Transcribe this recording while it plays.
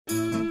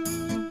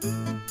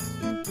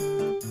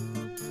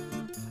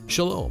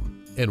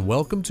Shalom, and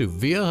welcome to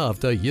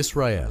V'ahavta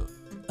Yisrael,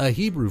 a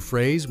Hebrew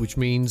phrase which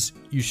means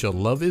you shall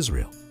love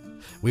Israel.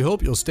 We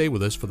hope you'll stay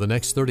with us for the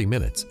next 30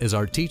 minutes as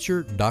our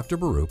teacher, Dr.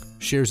 Baruch,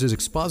 shares his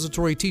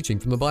expository teaching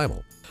from the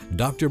Bible.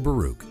 Dr.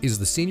 Baruch is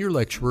the senior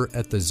lecturer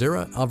at the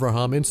Zera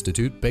Avraham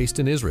Institute based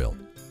in Israel.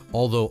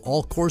 Although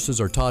all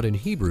courses are taught in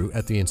Hebrew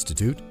at the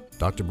Institute,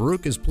 Dr.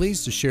 Baruch is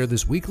pleased to share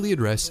this weekly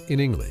address in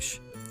English.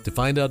 To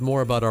find out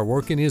more about our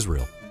work in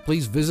Israel,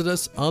 please visit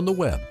us on the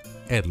web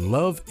at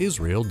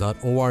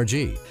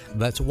loveisrael.org.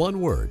 That's one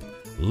word,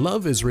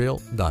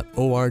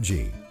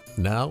 loveisrael.org.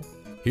 Now,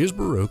 here's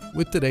Baruch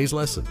with today's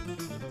lesson.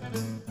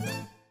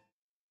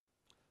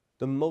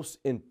 The most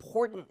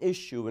important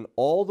issue in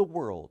all the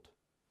world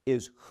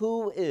is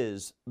who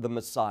is the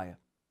Messiah,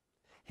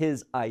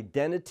 his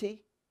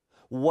identity,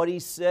 what he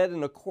said,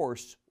 and of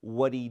course,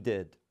 what he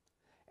did.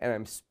 And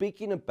I'm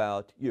speaking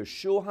about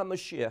Yeshua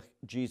HaMashiach,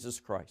 Jesus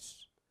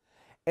Christ.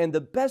 And the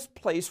best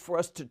place for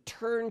us to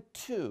turn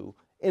to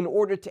in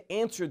order to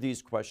answer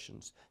these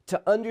questions,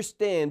 to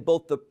understand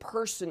both the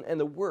person and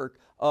the work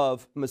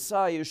of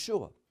Messiah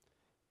Yeshua,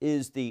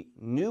 is the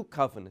New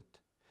Covenant,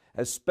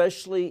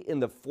 especially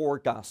in the four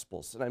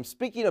Gospels. And I'm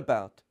speaking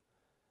about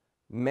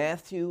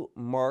Matthew,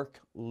 Mark,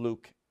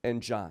 Luke,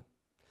 and John.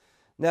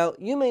 Now,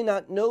 you may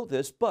not know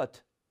this,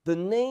 but the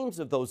names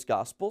of those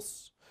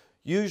Gospels,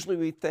 usually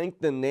we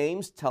think the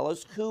names tell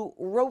us who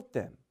wrote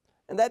them,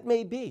 and that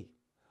may be.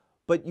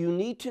 But you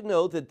need to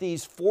know that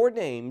these four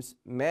names,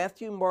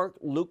 Matthew, Mark,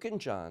 Luke,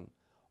 and John,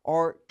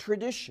 are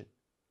tradition,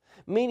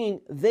 meaning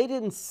they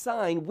didn't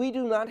sign. We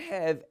do not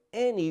have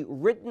any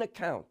written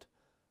account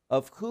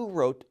of who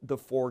wrote the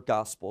four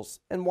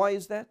Gospels. And why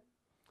is that?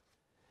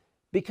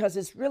 Because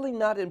it's really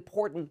not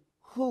important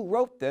who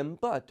wrote them,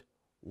 but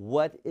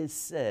what is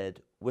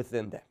said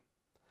within them.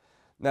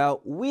 Now,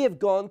 we have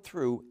gone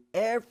through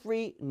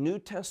every New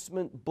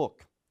Testament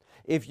book.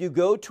 If you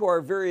go to our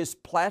various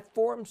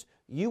platforms,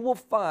 you will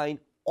find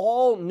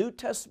all New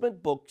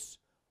Testament books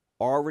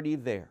already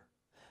there.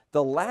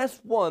 The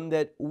last one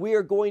that we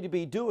are going to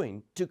be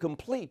doing to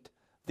complete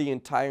the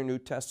entire New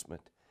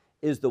Testament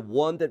is the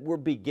one that we're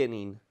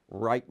beginning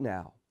right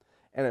now.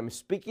 And I'm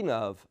speaking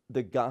of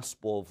the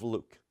Gospel of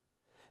Luke.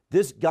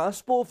 This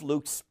Gospel of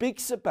Luke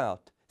speaks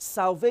about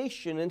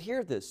salvation, and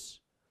hear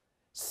this,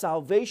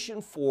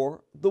 salvation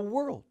for the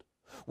world.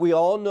 We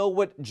all know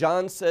what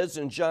John says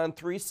in John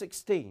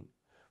 3:16,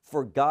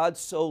 for God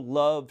so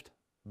loved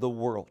the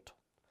world.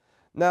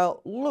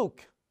 Now,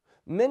 Luke,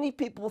 many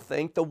people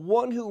think the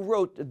one who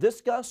wrote this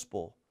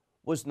gospel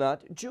was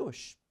not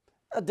Jewish.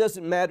 It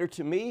doesn't matter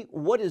to me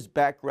what his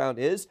background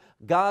is.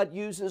 God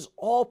uses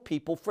all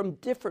people from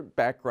different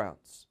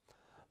backgrounds.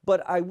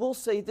 But I will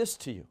say this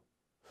to you.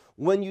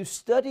 When you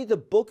study the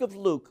book of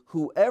Luke,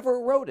 whoever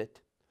wrote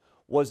it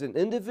was an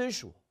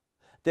individual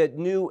that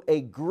knew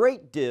a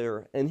great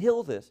deal, and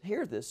hear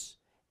this,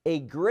 a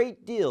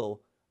great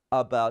deal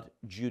about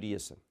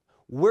Judaism.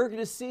 We're going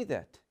to see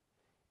that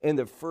in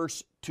the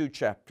first two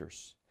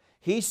chapters.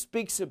 He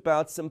speaks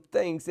about some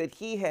things that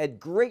he had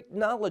great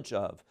knowledge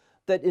of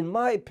that, in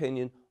my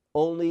opinion,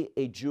 only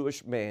a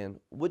Jewish man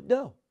would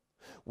know.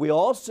 We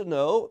also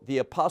know the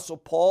Apostle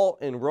Paul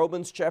in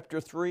Romans chapter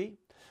 3,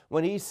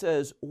 when he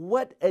says,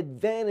 what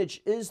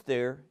advantage is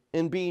there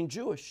in being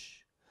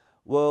Jewish?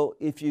 Well,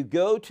 if you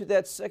go to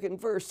that second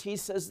verse, he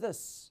says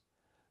this,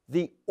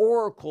 the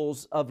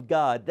oracles of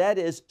God, that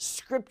is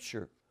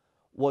Scripture,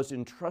 was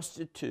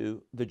entrusted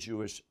to the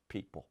Jewish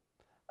people.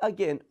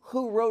 Again,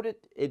 who wrote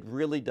it? It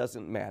really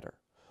doesn't matter.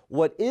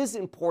 What is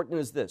important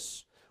is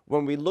this.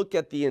 When we look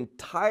at the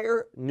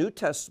entire New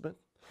Testament,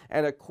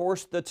 and of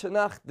course the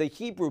Tanakh, the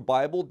Hebrew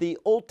Bible, the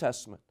Old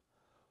Testament,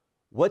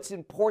 what's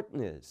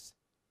important is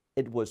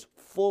it was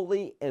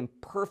fully and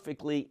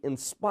perfectly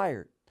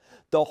inspired.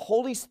 The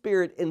Holy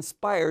Spirit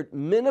inspired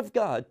men of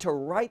God to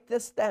write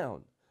this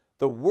down,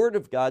 the Word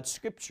of God,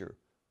 Scripture,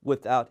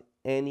 without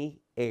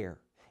any error.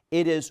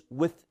 It is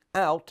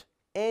without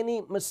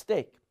any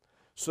mistake,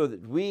 so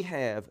that we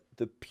have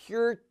the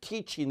pure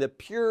teaching, the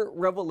pure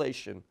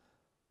revelation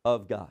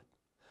of God.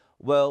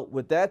 Well,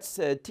 with that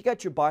said, take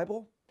out your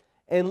Bible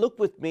and look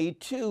with me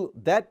to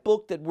that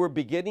book that we're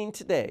beginning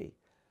today,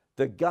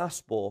 the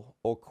Gospel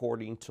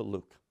according to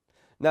Luke.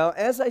 Now,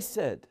 as I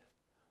said,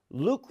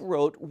 Luke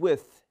wrote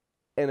with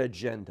an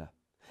agenda.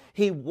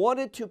 He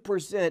wanted to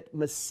present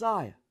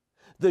Messiah,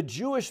 the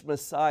Jewish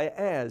Messiah,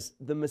 as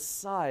the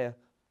Messiah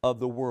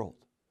of the world.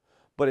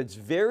 But it's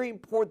very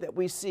important that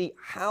we see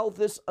how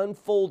this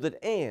unfolded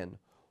and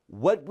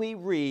what we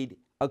read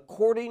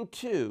according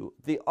to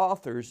the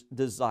author's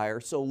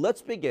desire. So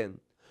let's begin.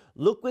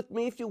 Look with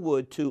me, if you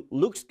would, to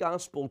Luke's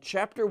Gospel,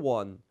 chapter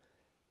 1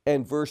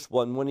 and verse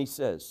 1, when he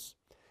says,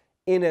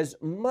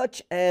 inasmuch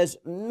as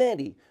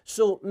many,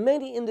 so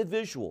many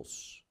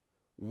individuals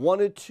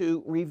wanted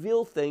to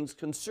reveal things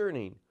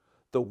concerning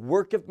the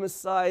work of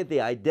Messiah,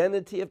 the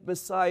identity of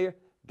Messiah,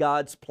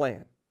 God's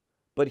plan.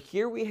 But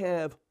here we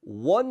have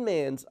one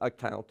man's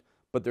account,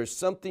 but there's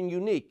something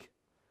unique.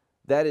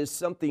 That is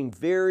something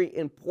very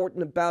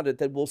important about it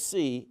that we'll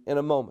see in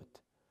a moment.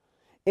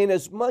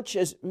 Inasmuch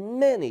as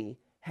many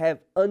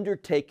have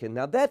undertaken.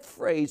 Now that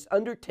phrase,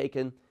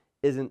 undertaken,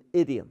 is an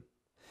idiom.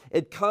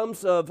 It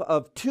comes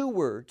of two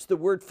words, the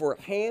word for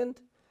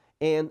hand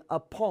and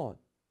upon.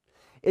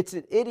 It's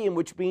an idiom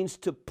which means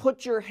to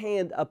put your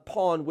hand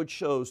upon, which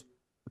shows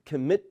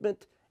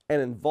commitment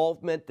and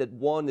involvement that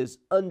one is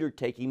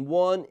undertaking.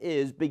 One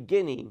is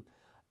beginning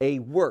a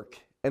work,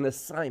 an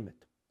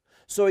assignment.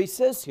 So he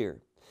says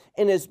here,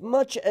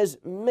 inasmuch as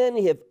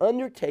many have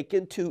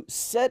undertaken to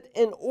set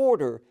in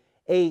order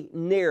a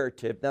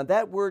narrative. Now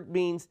that word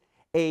means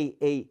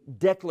a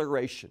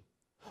declaration,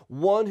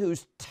 one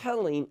who's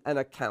telling an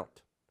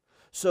account.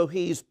 So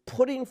he's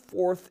putting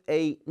forth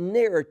a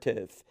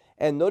narrative.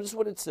 And notice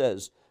what it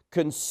says,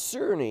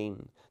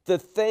 concerning the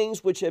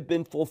things which have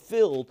been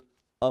fulfilled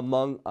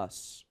among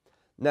us.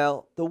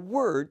 Now, the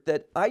word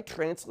that I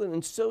translate,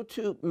 and so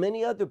too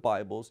many other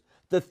Bibles,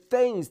 the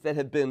things that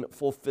have been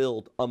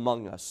fulfilled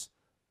among us.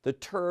 The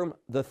term,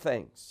 the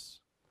things.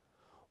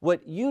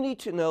 What you need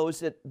to know is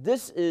that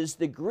this is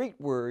the Greek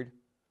word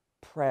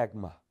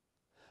pragma.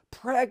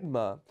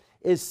 Pragma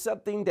is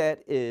something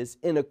that is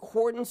in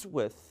accordance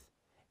with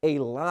a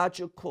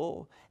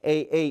logical,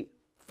 a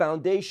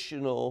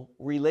foundational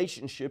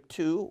relationship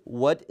to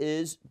what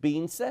is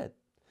being said.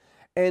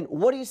 And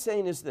what he's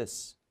saying is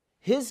this: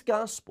 his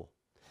gospel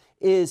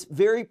is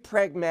very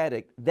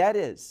pragmatic. That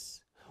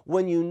is,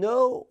 when you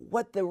know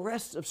what the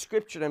rest of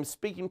Scripture, and I'm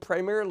speaking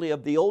primarily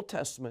of the Old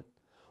Testament,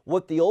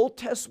 what the Old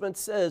Testament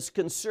says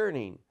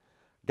concerning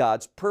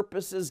God's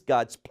purposes,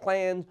 God's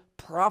plan,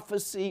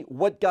 prophecy,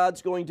 what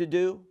God's going to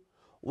do,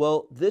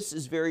 well, this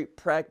is very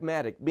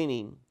pragmatic,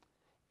 meaning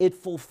it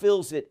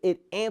fulfills it.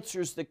 It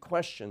answers the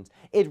questions.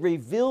 It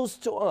reveals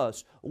to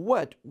us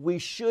what we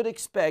should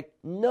expect,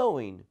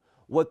 knowing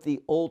what the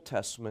Old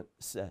Testament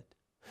said.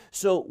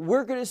 So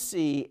we're going to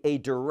see a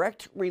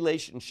direct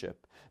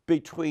relationship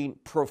between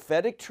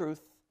prophetic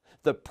truth,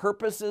 the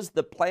purposes,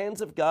 the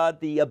plans of God,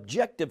 the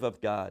objective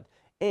of God,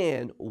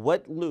 and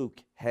what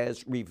Luke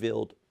has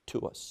revealed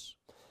to us.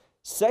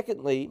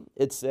 Secondly,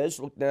 it says,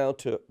 look now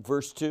to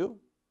verse 2,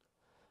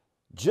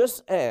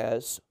 just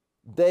as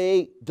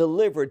they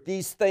delivered,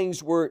 these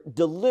things were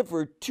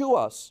delivered to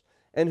us.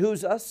 And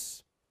who's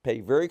us?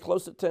 Pay very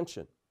close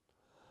attention.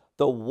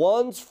 The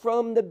ones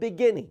from the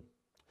beginning.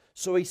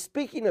 So he's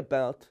speaking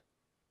about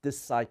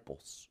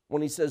disciples.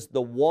 When he says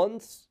the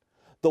ones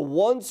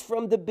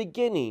from the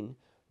beginning,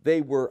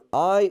 they were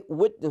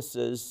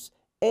eyewitnesses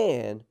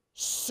and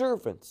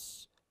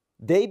servants.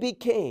 They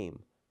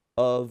became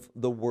of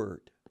the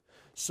word.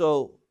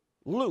 So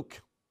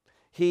Luke,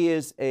 he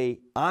is an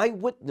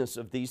eyewitness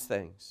of these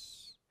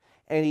things,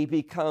 and he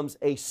becomes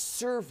a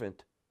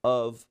servant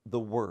of the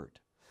word.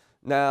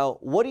 Now,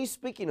 what he's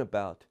speaking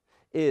about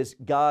is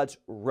God's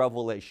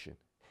revelation.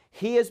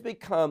 He has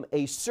become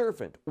a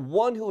servant,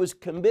 one who is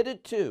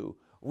committed to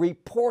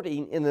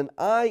reporting in an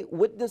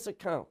eyewitness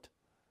account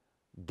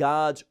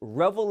God's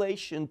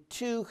revelation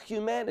to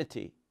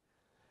humanity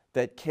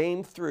that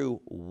came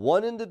through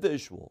one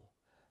individual,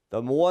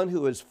 the one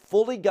who is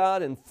fully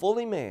God and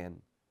fully man,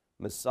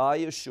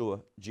 Messiah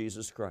Yeshua,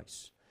 Jesus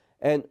Christ.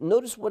 And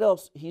notice what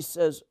else he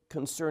says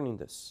concerning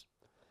this.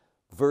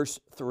 Verse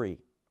 3.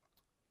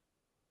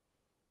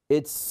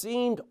 It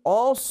seemed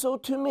also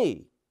to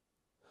me,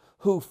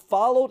 who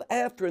followed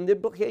after, and the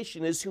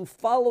implication is who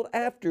followed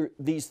after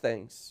these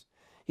things.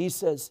 He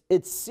says,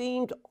 it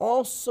seemed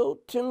also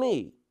to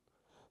me,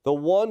 the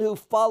one who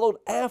followed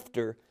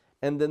after,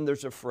 and then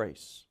there's a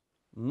phrase.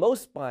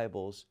 Most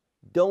Bibles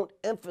don't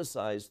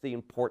emphasize the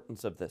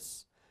importance of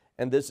this.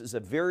 And this is a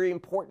very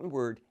important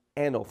word,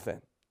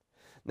 anophen.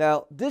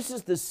 Now, this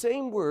is the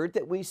same word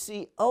that we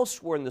see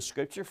elsewhere in the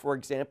Scripture. For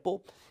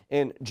example,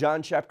 in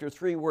John chapter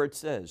 3, where it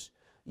says,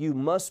 you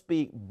must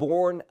be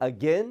born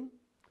again.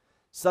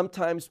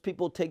 Sometimes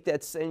people take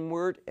that same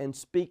word and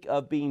speak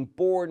of being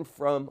born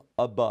from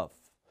above.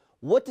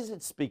 What does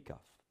it speak of?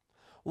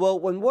 Well,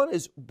 when one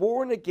is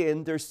born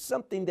again, there's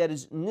something that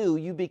is new.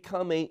 You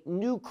become a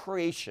new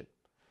creation,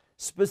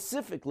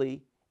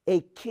 specifically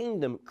a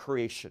kingdom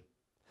creation.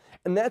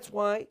 And that's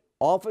why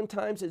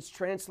oftentimes it's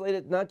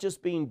translated not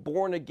just being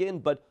born again,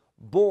 but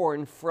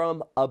born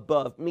from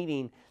above,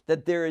 meaning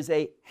that there is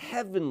a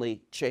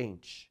heavenly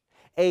change,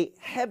 a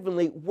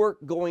heavenly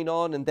work going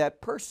on in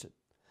that person.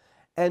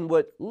 And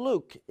what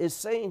Luke is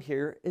saying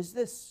here is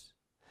this,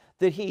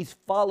 that he's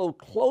followed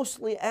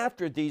closely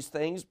after these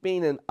things,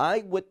 being an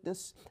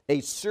eyewitness,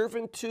 a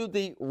servant to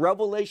the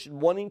revelation,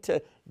 wanting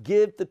to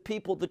give the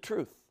people the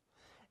truth.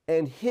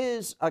 And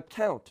his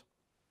account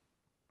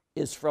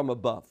is from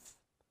above.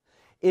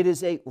 It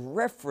is a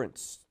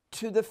reference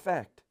to the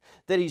fact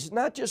that he's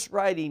not just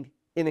writing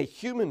in a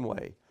human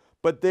way,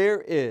 but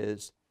there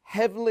is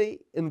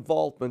heavenly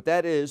involvement.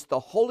 That is, the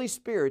Holy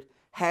Spirit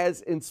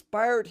has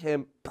inspired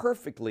him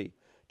perfectly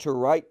to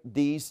write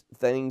these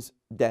things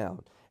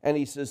down. And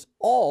he says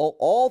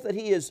all that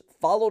he has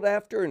followed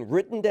after and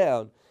written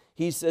down,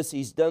 he says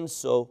he's done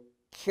so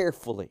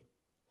carefully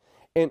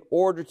in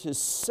order to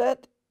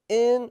set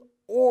in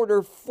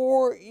order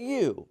for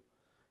you.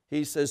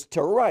 He says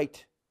to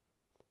write,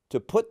 to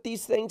put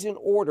these things in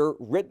order,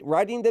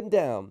 writing them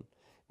down,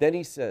 Then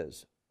he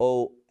says,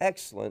 O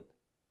excellent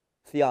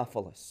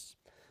Theophilus.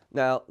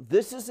 Now,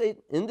 this is an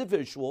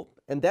individual,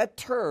 and that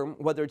term,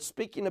 whether it's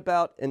speaking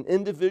about an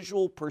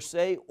individual per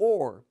se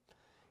or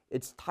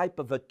it's type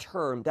of a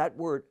term, that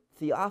word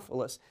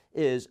Theophilus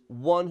is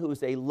one who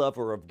is a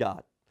lover of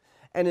God.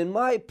 And in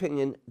my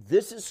opinion,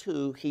 this is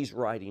who he's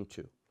writing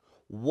to.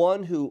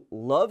 One who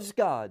loves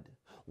God,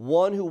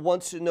 one who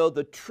wants to know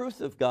the truth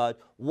of God,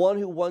 one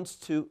who wants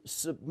to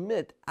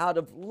submit out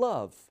of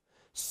love,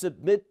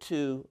 submit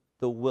to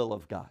the will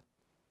of God.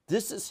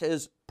 This is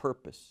his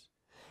purpose.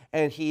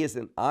 And he is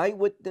an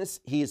eyewitness,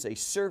 he is a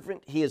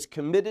servant, he is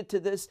committed to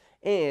this,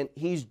 and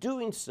he's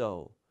doing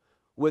so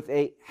with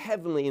a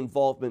heavenly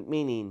involvement,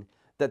 meaning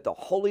that the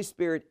Holy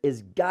Spirit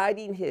is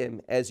guiding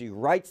him as he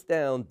writes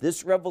down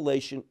this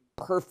revelation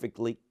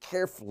perfectly,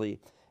 carefully,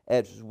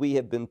 as we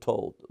have been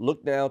told.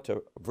 Look now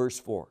to verse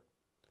 4.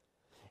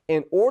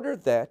 In order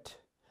that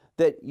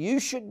you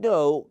should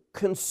know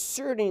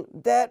concerning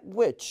that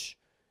which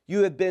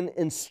you have been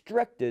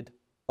instructed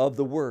of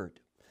the word.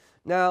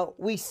 Now,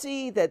 we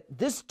see that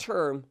this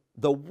term,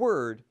 the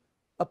word,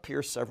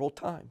 appears several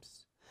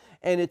times.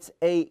 And it's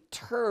a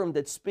term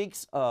that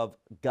speaks of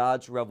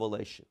God's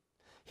revelation.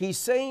 He's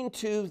saying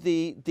to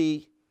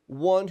the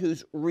one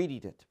who's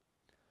reading it,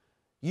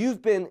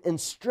 you've been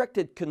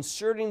instructed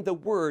concerning the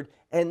word,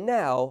 and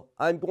now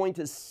I'm going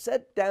to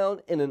set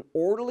down in an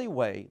orderly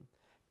way,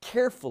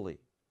 carefully,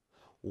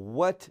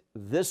 what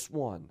this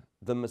one,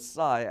 the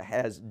Messiah,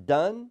 has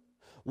done,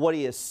 what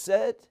he has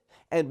said,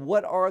 and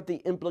what are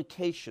the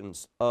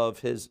implications of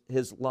his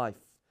life,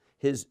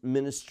 his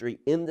ministry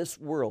in this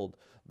world,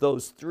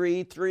 those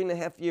three and a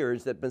half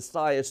years that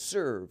Messiah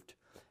served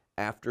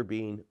after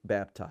being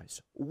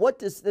baptized. What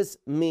does this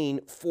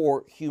mean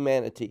for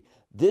humanity?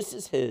 This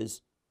is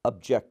his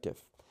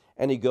objective.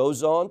 And he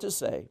goes on to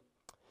say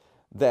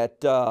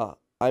that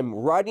I'm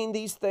writing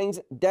these things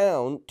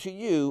down to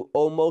you,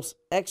 O most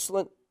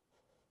excellent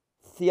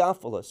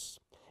Theophilus,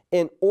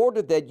 in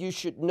order that you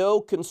should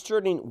know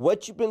concerning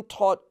what you've been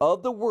taught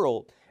of the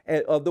world,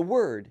 of the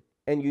word,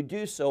 and you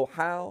do so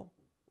how?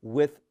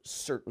 With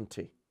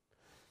certainty.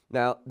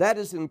 Now, that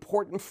is an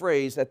important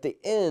phrase at the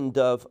end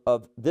of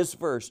this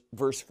verse,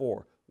 verse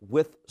 4,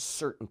 with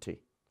certainty.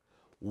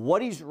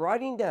 What he's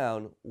writing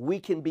down, we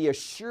can be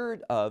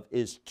assured of,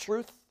 is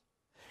truth.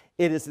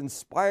 It is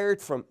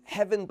inspired from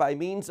heaven by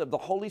means of the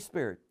Holy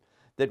Spirit,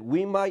 that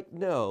we might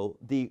know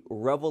the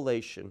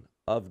revelation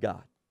of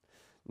God.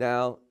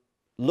 Now,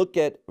 look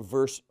at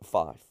verse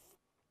 5.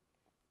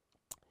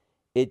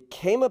 It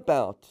came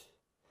about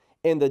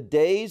in the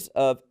days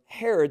of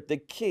Herod the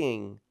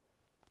king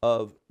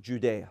of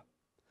Judea.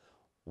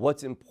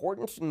 What's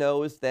important to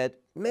know is that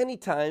many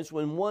times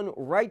when one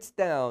writes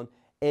down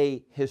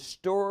a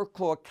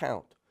historical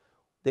account,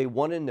 they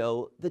want to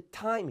know the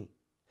timing.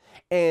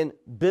 And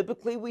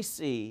biblically we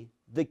see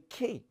the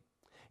king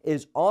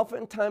is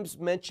oftentimes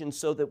mentioned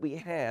so that we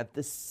have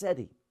the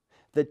setting,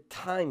 the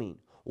timing,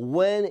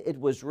 when it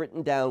was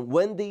written down,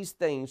 when these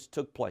things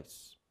took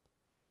place.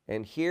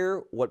 And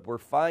here what we're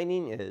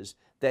finding is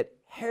that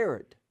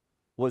Herod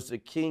was the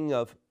king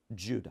of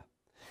Judah.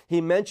 He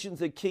mentions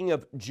the king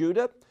of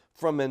Judah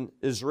from an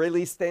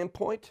Israeli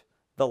standpoint.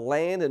 The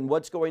land and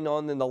what's going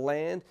on in the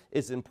land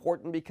is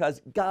important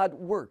because God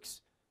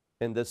works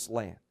in this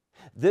land.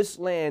 This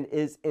land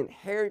is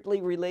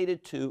inherently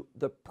related to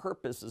the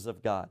purposes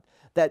of God,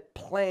 that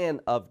plan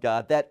of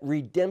God, that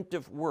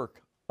redemptive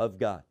work of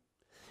God.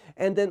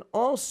 And then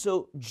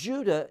also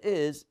Judah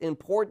is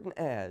important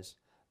as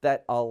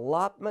that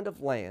allotment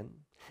of land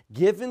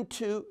given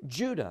to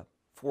Judah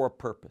for a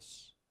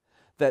purpose.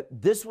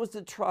 That this was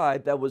the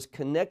tribe that was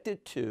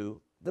connected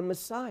to the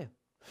Messiah.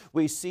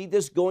 We see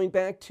this going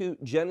back to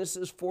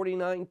Genesis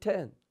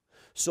 49:10.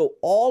 So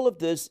all of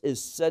this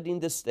is setting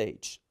the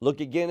stage. Look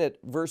again at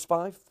verse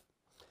 5.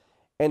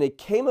 And it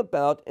came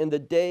about in the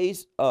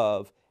days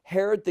of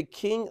Herod the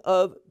king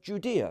of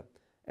Judea.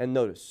 And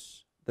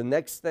notice, the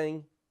next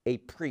thing, a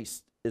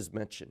priest is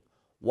mentioned.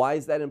 Why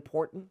is that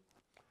important?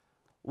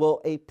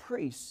 Well, a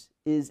priest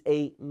is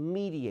a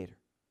mediator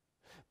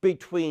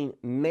between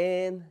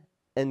man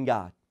and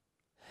God.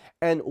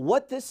 And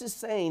what this is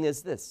saying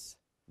is this: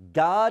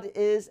 God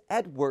is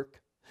at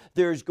work.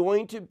 There's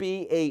going to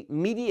be a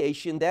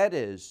mediation, that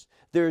is,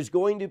 there's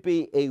going to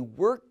be a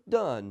work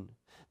done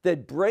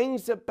that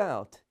brings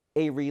about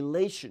a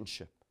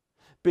relationship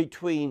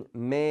between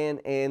man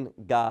and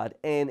God.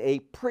 And a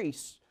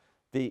priest,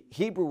 the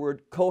Hebrew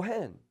word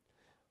kohen,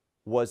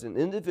 was an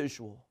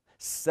individual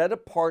set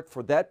apart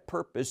for that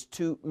purpose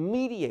to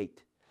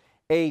mediate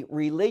a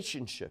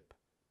relationship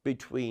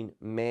between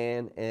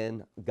man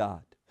and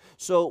God.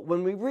 So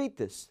when we read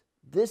this,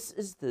 this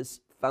is this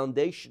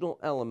foundational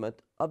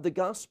element of the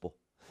gospel.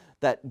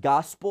 That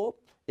gospel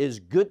is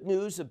good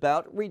news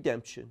about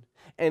redemption,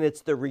 and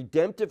it's the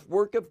redemptive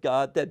work of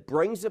God that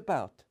brings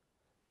about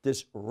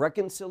this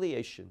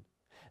reconciliation,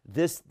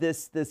 this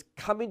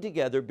coming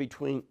together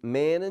between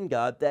man and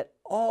God that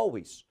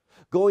always,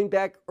 going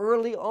back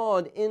early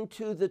on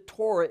into the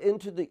Torah,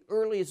 into the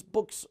earliest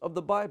books of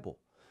the Bible,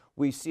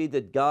 we see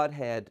that God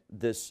had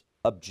this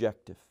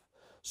objective.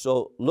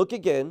 So look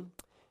again.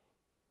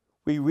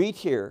 We read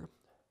here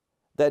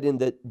that in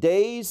the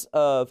days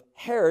of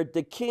Herod,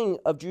 the king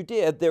of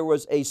Judea, there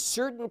was a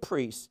certain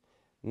priest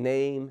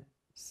named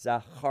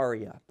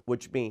Zachariah,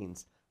 which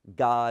means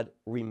God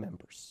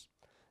remembers.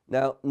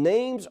 Now,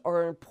 names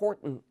are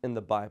important in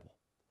the Bible.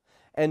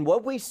 And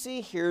what we see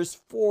here is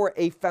for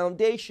a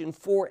foundation,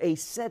 for a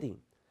setting.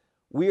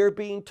 We are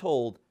being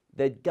told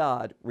that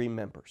God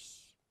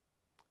remembers.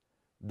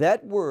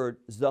 That word,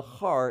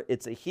 Zachar,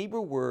 it's a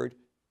Hebrew word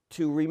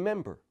to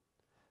remember.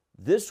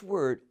 This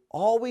word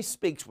always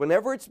speaks,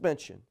 whenever it's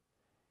mentioned,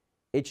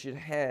 it should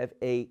have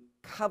a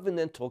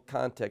covenantal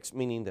context,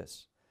 meaning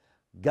this: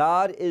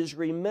 God is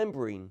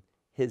remembering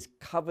His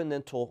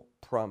covenantal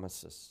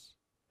promises.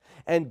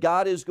 And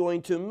God is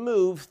going to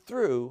move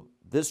through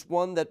this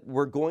one that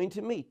we're going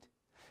to meet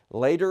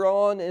later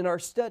on in our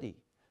study,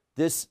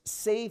 this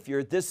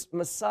Savior, this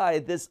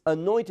Messiah, this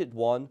anointed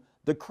one,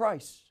 the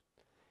Christ.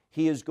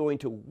 He is going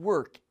to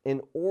work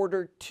in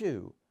order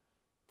to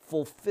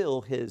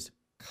fulfill His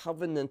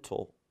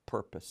covenantal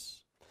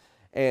purpose.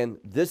 And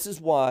this is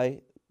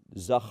why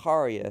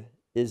Zachariah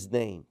is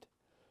named.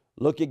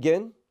 Look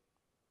again.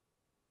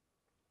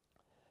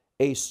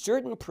 A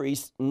certain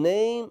priest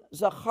named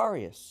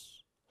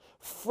Zacharias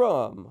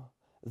from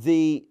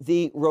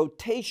the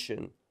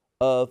rotation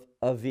of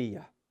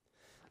Aviah.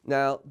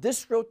 Now,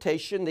 this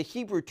rotation, the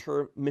Hebrew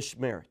term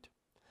mishmeret.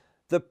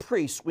 The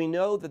priests, we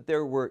know that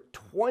there were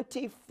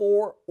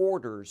 24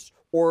 orders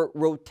or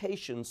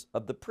rotations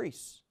of the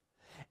priests.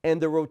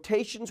 And the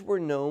rotations were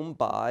known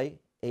by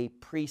a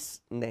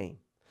priest's name.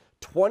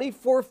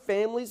 24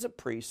 families of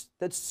priests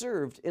that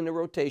served in a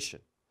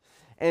rotation.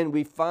 And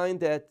we find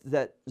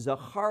that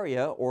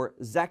Zachariah, or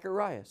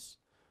Zacharias,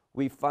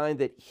 we find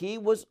that he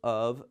was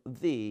of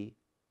the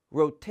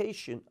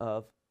rotation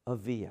of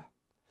Aviah.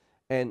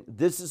 And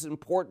this is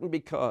important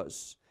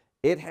because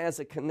it has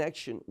a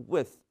connection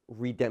with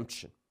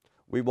redemption.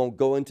 We won't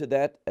go into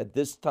that at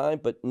this time,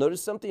 but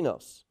notice something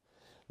else.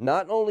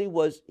 Not only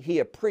was he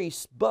a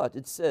priest, but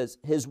it says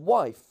his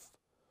wife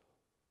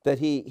that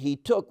he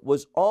took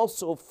was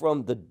also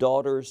from the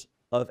daughters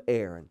of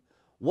Aaron.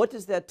 What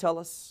does that tell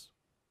us?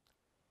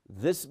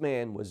 This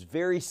man was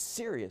very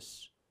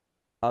serious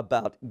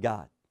about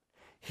God.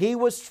 He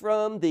was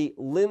from the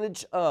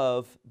lineage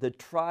of the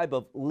tribe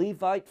of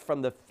Levite,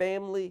 from the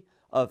family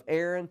of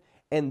Aaron,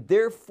 and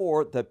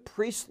therefore the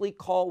priestly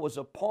call was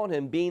upon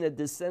him, being a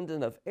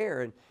descendant of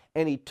Aaron,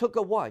 and he took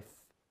a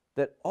wife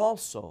that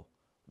also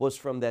was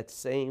from that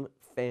same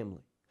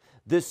family.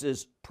 This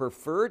is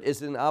preferred.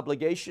 Is it an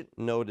obligation?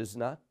 No, it is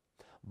not.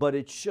 But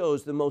it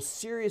shows the most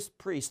serious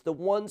priests, the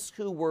ones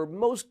who were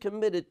most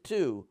committed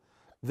to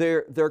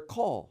their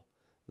call,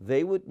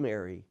 they would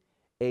marry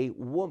a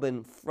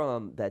woman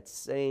from that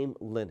same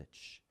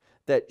lineage,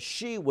 that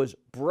she was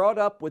brought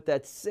up with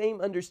that same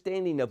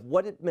understanding of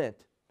what it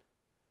meant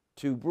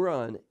to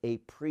run a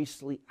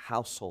priestly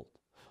household.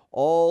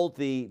 All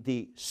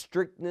the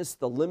strictness,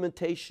 the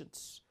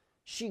limitations,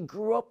 she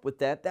grew up with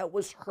that. That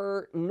was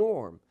her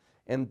norm.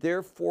 And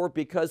therefore,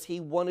 because he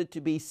wanted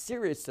to be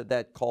serious to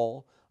that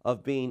call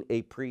of being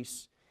a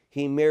priest,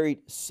 he married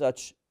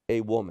such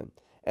a woman.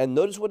 And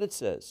notice what it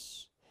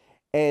says.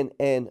 And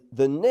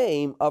the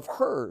name of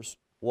hers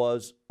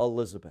was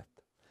Elizabeth.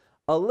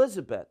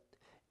 Elizabeth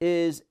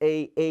is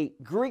a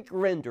Greek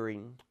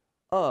rendering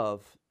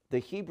of the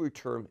Hebrew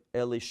term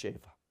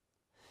Elisheva.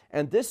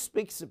 And this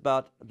speaks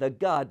about the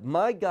God.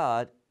 My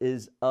God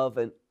is of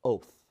an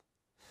oath.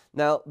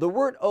 Now, the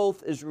word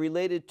oath is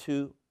related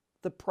to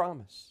the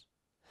promise.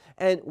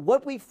 And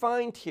what we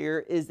find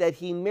here is that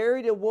he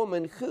married a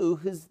woman who,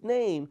 his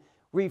name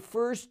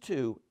refers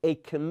to a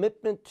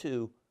commitment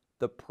to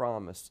the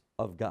promise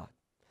of God.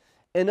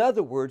 In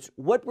other words,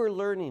 what we're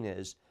learning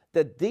is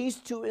that these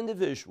two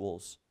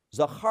individuals,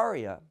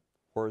 Zachariah,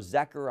 or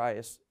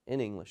Zacharias in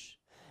English,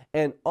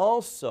 and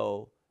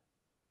also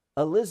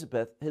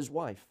Elizabeth, his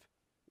wife,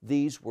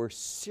 these were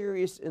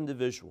serious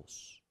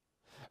individuals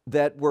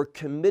that were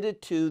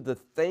committed to the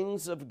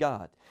things of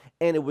God.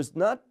 And it was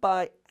not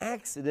by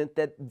accident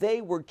that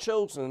they were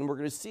chosen, and we're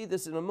going to see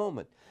this in a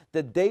moment,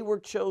 that they were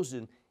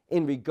chosen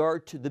in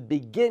regard to the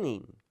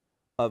beginning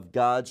of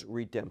God's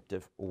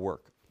redemptive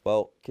work.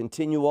 Well,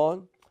 continue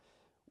on.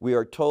 We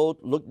are told,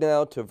 look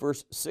now to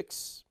verse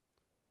 6.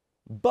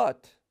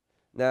 But,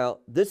 now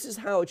this is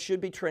how it should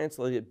be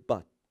translated,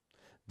 but.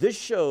 This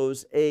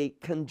shows a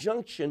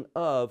conjunction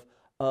of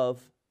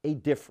a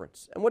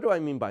difference. And what do I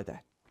mean by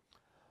that?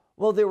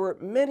 Well, there were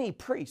many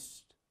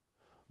priests,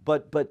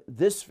 but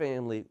this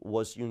family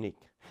was unique.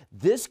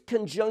 This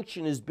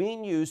conjunction is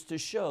being used to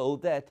show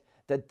that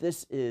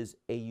this is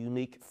a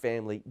unique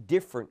family,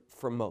 different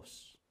from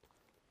most.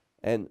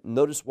 And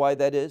notice why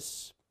that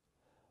is.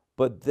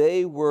 But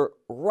they were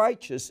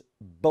righteous,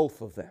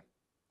 both of them.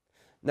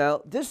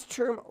 Now, this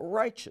term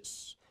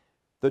righteous,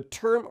 the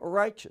term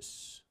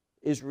righteous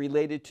is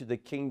related to the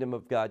kingdom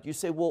of God. You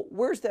say, well,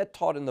 where's that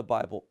taught in the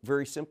Bible?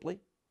 Very simply,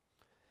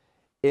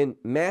 in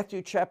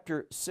Matthew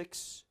chapter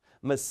 6,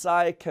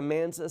 Messiah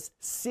commands us,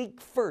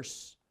 seek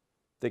first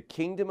the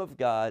kingdom of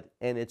God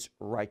and its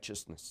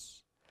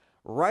righteousness.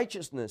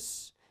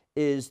 Righteousness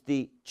is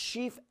the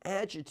chief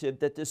adjective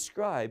that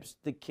describes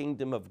the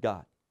kingdom of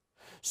God.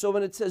 So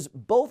when it says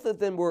both of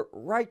them were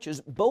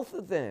righteous, both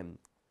of them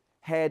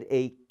had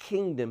a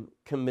kingdom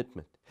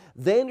commitment.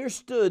 They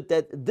understood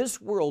that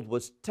this world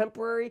was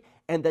temporary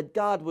and that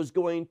God was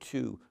going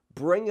to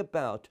bring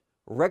about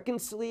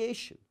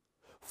reconciliation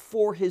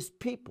for his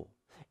people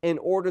in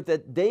order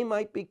that they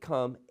might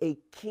become a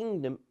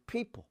kingdom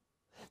people.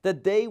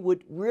 That they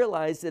would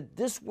realize that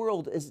this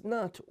world is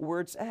not where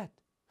it's at,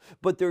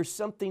 but there's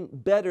something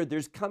better.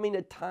 There's coming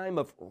a time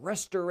of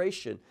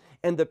restoration.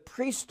 And the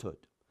priesthood,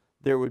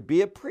 there would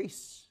be a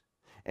priest.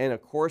 And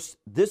of course,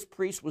 this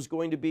priest was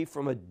going to be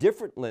from a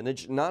different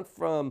lineage, not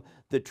from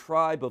the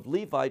tribe of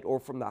Levite or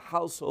from the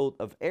household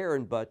of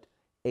Aaron, but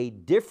a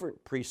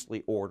different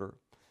priestly order.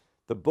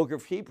 The book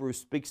of Hebrews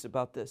speaks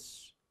about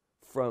this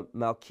from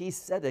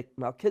Melchizedek,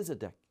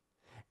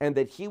 and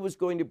that he was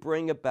going to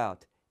bring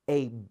about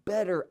a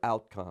better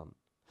outcome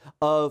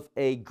of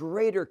a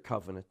greater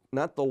covenant,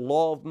 not the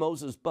law of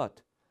Moses,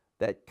 but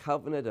that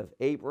covenant of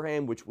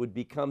Abraham, which would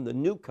become the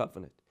new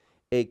covenant,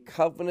 a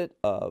covenant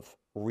of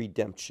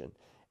redemption.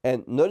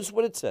 And notice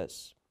what it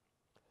says.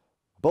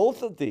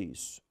 Both of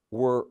these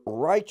were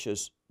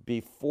righteous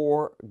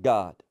before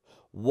God,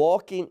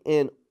 walking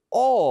in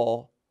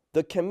all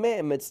the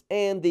commandments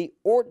and the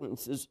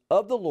ordinances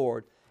of the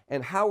Lord.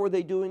 And how were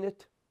they doing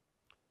it?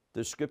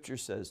 The scripture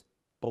says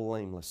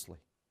blamelessly.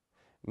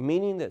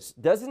 Meaning this,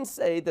 doesn't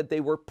say that they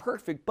were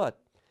perfect, but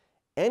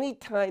any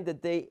time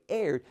that they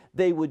erred,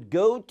 they would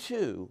go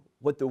to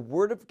what the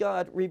Word of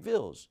God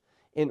reveals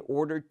in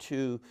order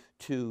to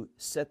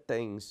set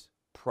things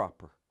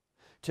proper,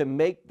 to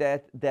make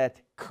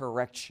that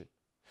correction,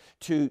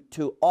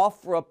 to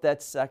offer up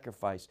that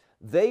sacrifice.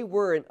 They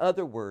were, in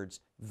other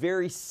words,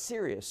 very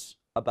serious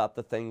about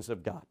the things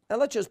of God. Now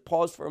let's just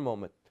pause for a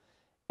moment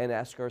and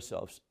ask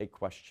ourselves a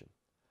question.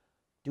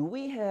 Do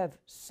we have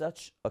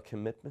such a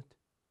commitment?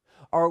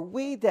 Are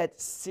we that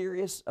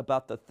serious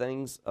about the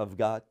things of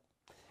God?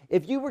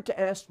 If you were to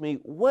ask me,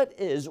 what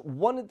is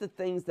one of the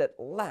things that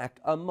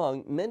lack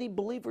among many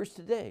believers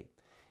today?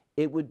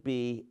 It would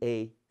be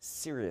a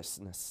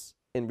seriousness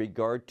in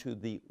regard to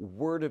the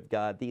Word of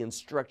God, the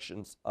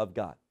instructions of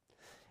God.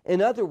 In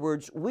other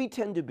words, we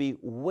tend to be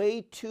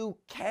way too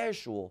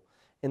casual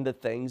in the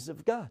things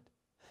of God.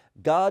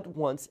 God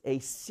wants a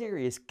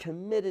serious,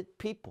 committed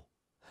people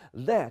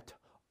that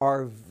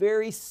are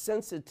very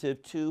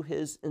sensitive to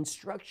his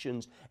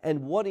instructions and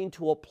wanting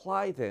to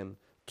apply them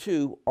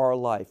to our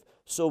life.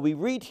 So we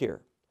read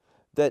here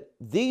that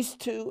these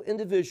two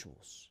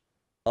individuals,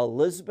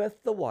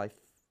 Elizabeth the wife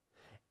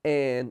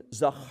and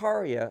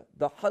Zachariah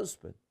the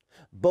husband,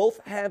 both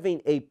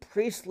having a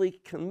priestly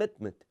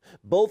commitment,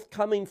 both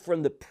coming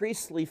from the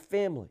priestly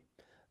family,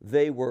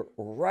 they were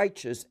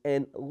righteous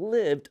and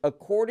lived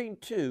according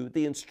to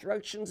the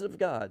instructions of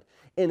God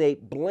in a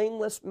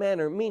blameless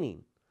manner,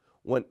 meaning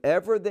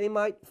whenever they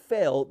might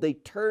fail, they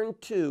turn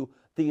to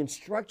the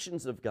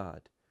instructions of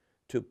God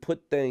to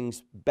put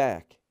things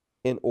back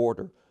in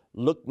order.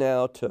 Look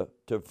now to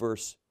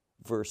verse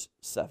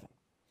 7.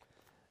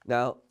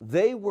 Now,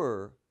 they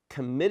were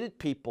committed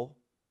people,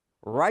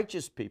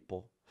 righteous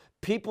people,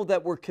 people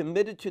that were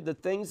committed to the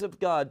things of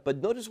God.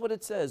 But notice what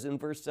it says in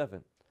verse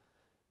 7.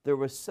 There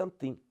was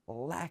something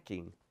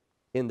lacking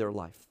in their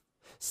life,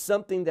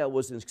 something that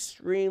was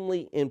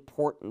extremely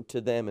important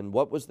to them. And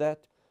what was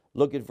that?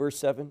 Look at verse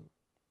 7.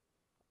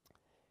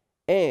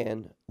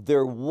 And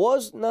there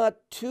was not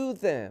to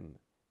them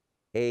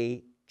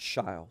a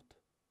child.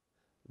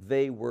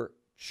 They were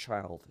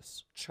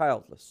childless.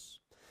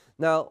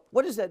 Now,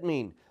 what does that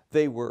mean?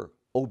 They were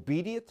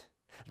obedient,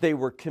 they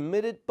were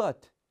committed,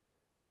 but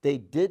they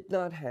did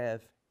not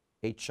have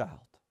a child.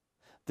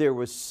 There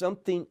was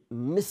something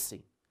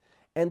missing.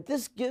 And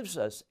this gives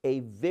us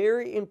a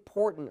very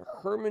important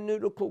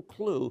hermeneutical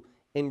clue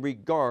in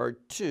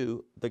regard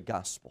to the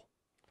gospel.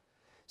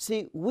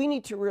 See, we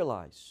need to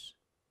realize,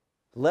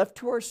 left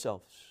to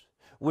ourselves,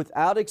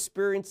 without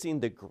experiencing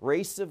the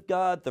grace of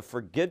God, the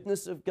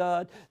forgiveness of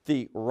God,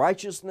 the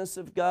righteousness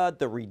of God,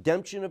 the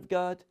redemption of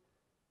God,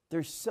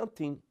 there's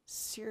something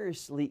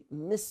seriously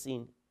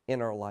missing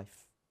in our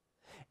life.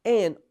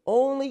 And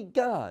only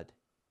God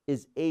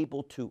is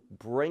able to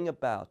bring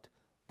about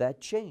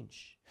that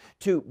change,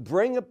 to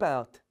bring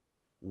about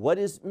what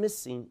is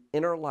missing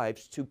in our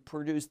lives to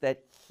produce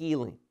that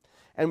healing.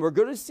 And we're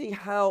going to see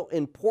how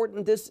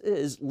important this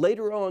is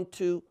later on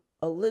to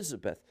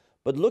Elizabeth.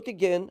 But look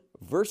again,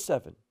 verse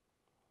 7.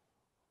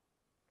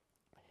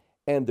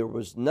 And there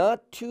was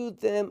not to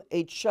them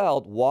a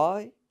child.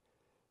 Why?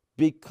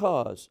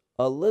 Because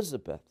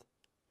Elizabeth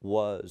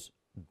was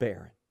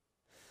barren.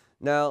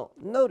 Now,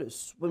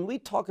 notice when we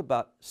talk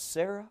about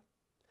Sarah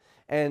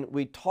and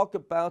we talk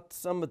about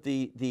some of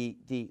the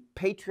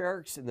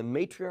patriarchs and the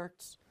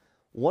matriarchs,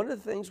 one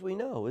of the things we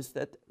know is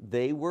that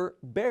they were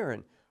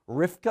barren.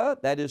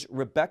 Rivkah, that is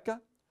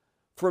Rebekah,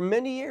 for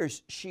many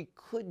years she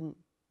couldn't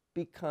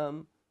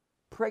become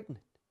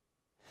pregnant.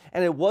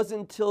 And it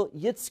wasn't until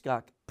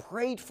Yitzchak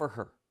prayed for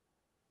her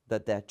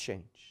that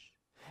changed.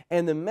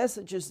 And the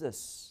message is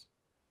this: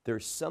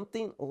 there's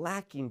something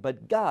lacking,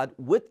 but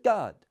with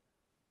God,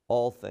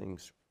 all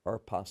things are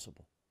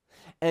possible.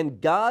 And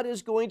God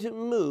is going to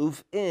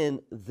move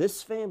in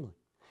this family,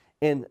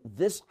 in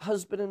this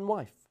husband and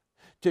wife,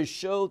 to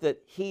show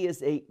that He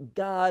is a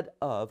God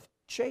of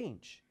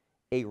change,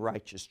 a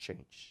righteous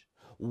change.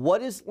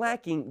 What is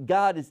lacking,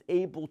 God is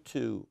able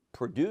to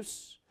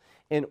produce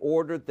in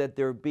order that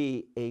there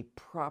be a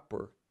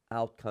proper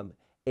outcome,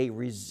 a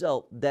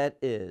result that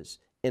is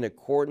in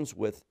accordance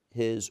with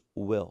His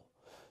will.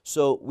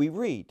 So we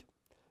read,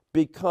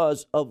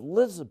 because of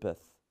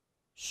Elizabeth,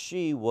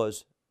 she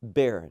was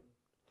barren.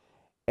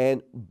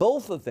 And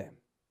both of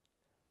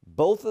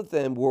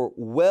them were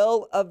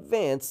well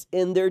advanced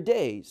in their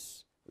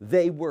days.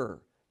 They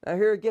were. Now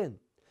here again,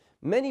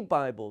 many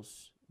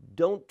Bibles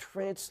don't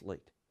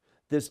translate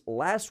this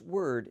last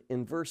word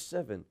in verse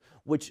 7,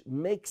 which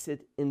makes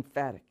it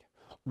emphatic.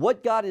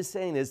 What God is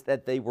saying is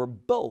that they were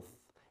both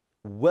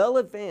well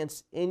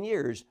advanced in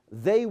years.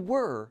 They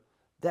were,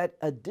 that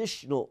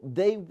additional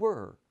they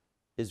were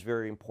is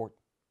very important.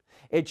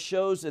 It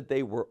shows that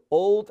they were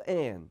old,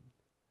 and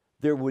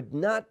there would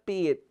not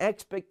be an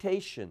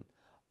expectation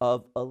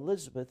of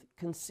Elizabeth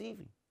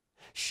conceiving.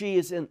 She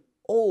is an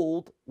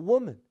old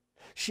woman.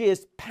 She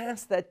is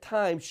past that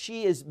time.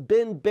 She has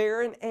been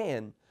barren,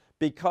 and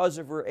because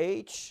of her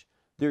age,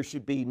 there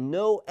should be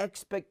no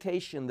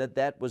expectation that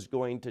that was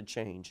going to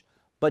change.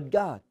 But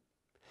God,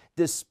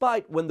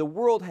 despite when the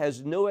world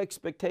has no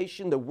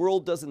expectation, the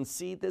world doesn't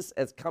see this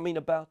as coming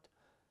about,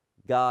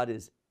 God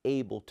is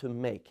able to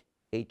make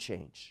a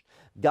change.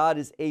 God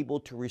is able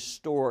to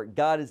restore.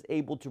 God is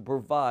able to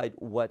provide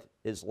what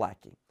is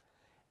lacking.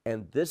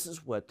 And this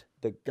is what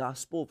the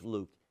Gospel of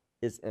Luke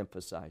is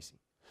emphasizing.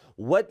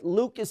 What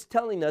Luke is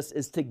telling us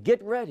is to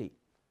get ready,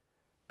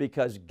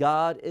 because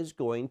God is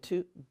going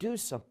to do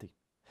something.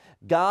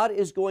 God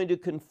is going to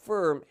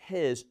confirm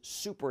His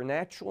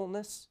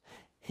supernaturalness.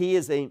 He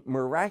is a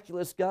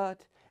miraculous God,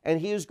 and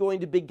He is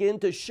going to begin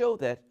to show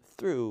that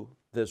through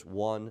this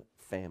one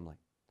family.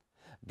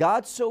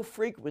 God so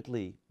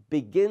frequently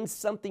begins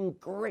something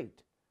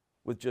great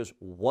with just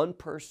one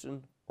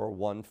person or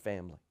one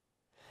family.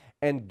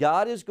 And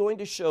God is going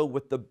to show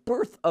with the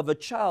birth of a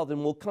child,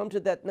 and we'll come to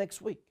that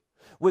next week,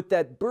 with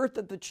that birth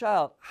of the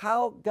child,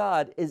 how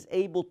God is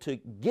able to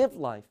give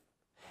life,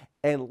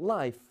 and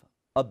life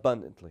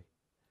abundantly.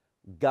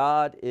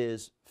 God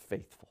is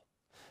faithful.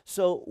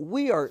 So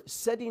we are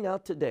setting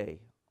out today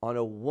on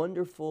a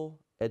wonderful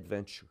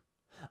adventure,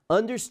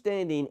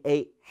 understanding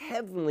a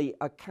heavenly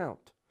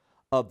account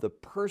of the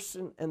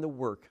person and the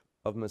work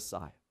of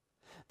Messiah,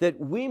 that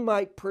we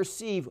might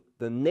perceive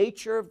the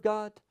nature of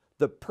God,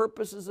 the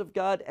purposes of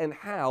God, and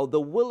how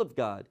the will of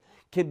God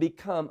can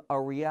become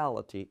a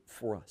reality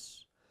for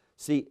us.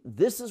 See,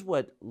 this is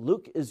what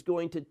Luke is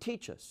going to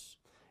teach us.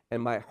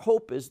 And my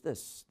hope is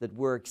this, that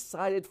we're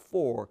excited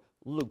for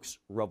Luke's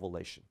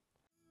revelation.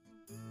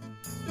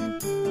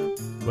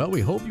 Well,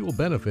 we hope you will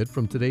benefit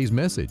from today's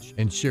message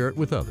and share it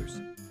with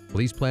others.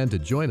 Please plan to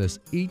join us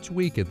each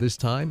week at this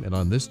time and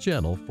on this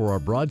channel for our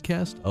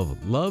broadcast of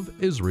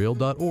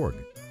loveisrael.org.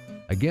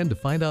 Again, to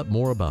find out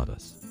more about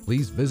us,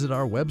 please visit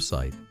our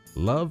website,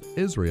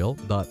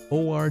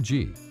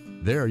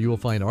 loveisrael.org. There you will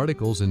find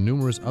articles and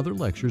numerous other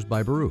lectures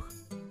by Baruch.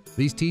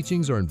 These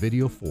teachings are in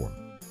video form.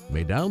 You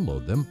may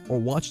download them or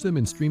watch them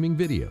in streaming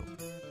video.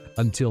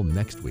 Until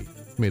next week,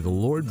 may the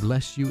Lord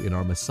bless you in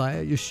our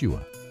Messiah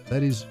Yeshua,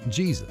 that is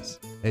Jesus,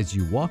 as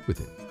you walk with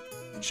Him.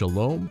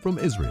 Shalom from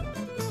Israel.